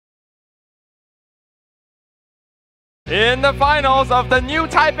In the finals of the new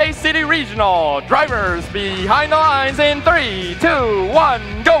Taipei City Regional, drivers behind the lines in 3, 2,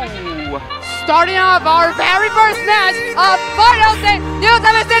 1, go! Starting off our very first match of finals in new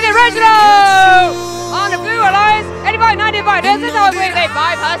Taipei City Regional! On the blue alliance, 85-95, this is how they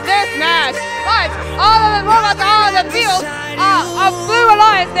bypass this match. But all of the robots on the field of blue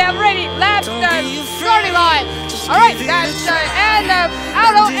alliance, they have already left the starting line. Alright, that's the end of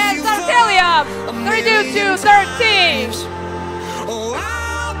Aldo and Sartelia, 32-13.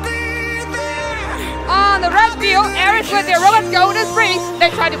 On the red field, Aries with their robots go to spring.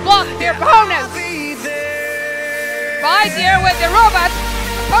 They try to block their opponents. Vice here with their robots.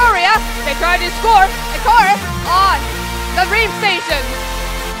 Korea, they try to score a chorus on the green station.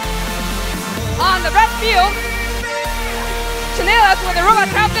 On the red field, Chanelas with the robot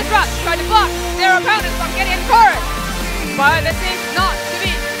trap disrupt try to block their opponents from getting a chorus. But it seems not to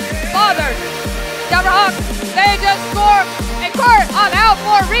be bothered. Dabra Hawk, they just score a chorus on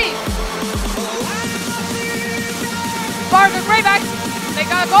L4 Reed. Barker Greyback, they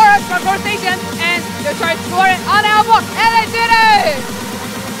got a chorus from Core Station and they try to score it on L4 and they did it!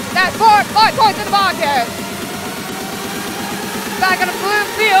 That's 5 points in the pocket. Back on the blue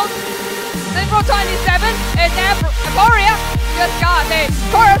field, 24-27 is Aporia. Just got the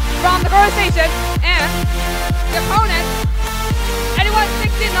chorus from the Core Station and the opponent,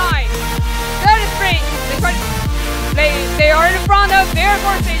 81-69. Third spring, they are in front of their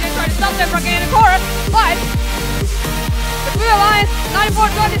Core Station, trying to stop them from getting a chorus, but the Blue Alliance,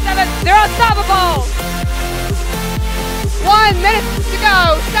 94-27, they're unstoppable. 1 minute to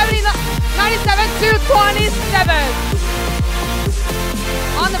go, 97-27.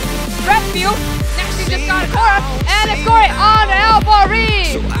 On the red field, Nasty just got a chorus and a score on the L4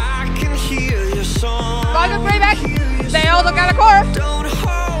 Reed. Roger Greyback, they also got a chorus.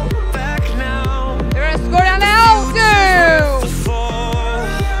 They're gonna score on the L2.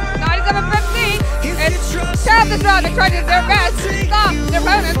 97-15. It's tap this round. They try to do their best to stop their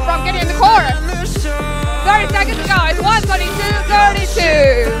opponents from getting in the chorus. 30 seconds to go. It's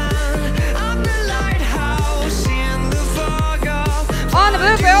 122-32. On the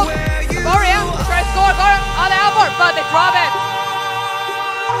blue field, Borea tries to score on the L4, but they drop it.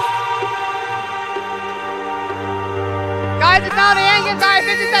 Guys, it's now the end game time.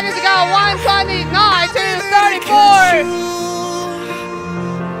 50 seconds to go. 129-34.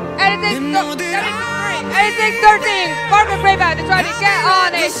 86-13. Parker Greyback to try to get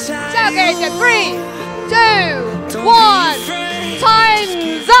on a shell gauge at 3, 2, 1.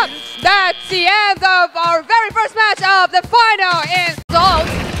 Time's up. That's the end of our very first match of the final. And result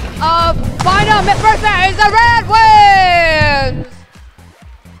of final first match is a red win.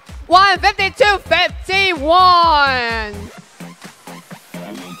 152-51.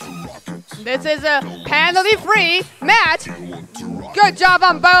 This is a penalty-free match. Good job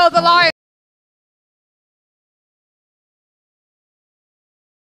on both alliances.